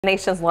The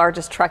nation's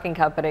largest trucking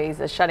companies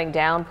is shutting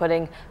down,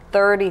 putting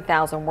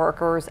 30,000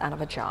 workers out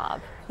of a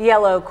job.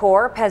 Yellow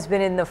Corp has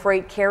been in the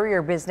freight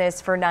carrier business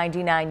for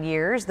 99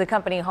 years. The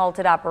company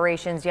halted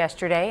operations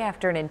yesterday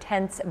after an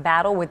intense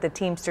battle with the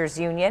Teamsters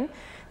Union.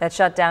 That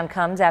shutdown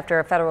comes after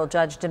a federal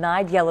judge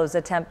denied Yellow's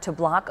attempt to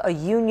block a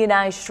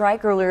unionized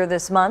strike earlier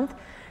this month.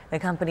 The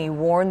company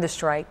warned the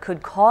strike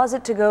could cause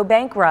it to go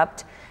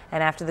bankrupt.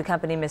 And after the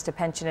company missed a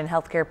pension and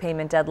health care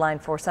payment deadline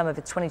for some of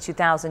its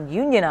 22,000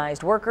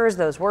 unionized workers,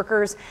 those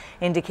workers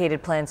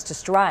indicated plans to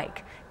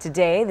strike.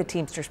 Today, the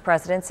Teamsters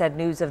president said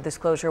news of this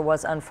closure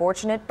was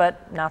unfortunate,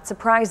 but not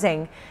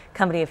surprising.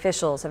 Company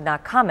officials have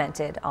not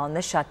commented on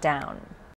the shutdown.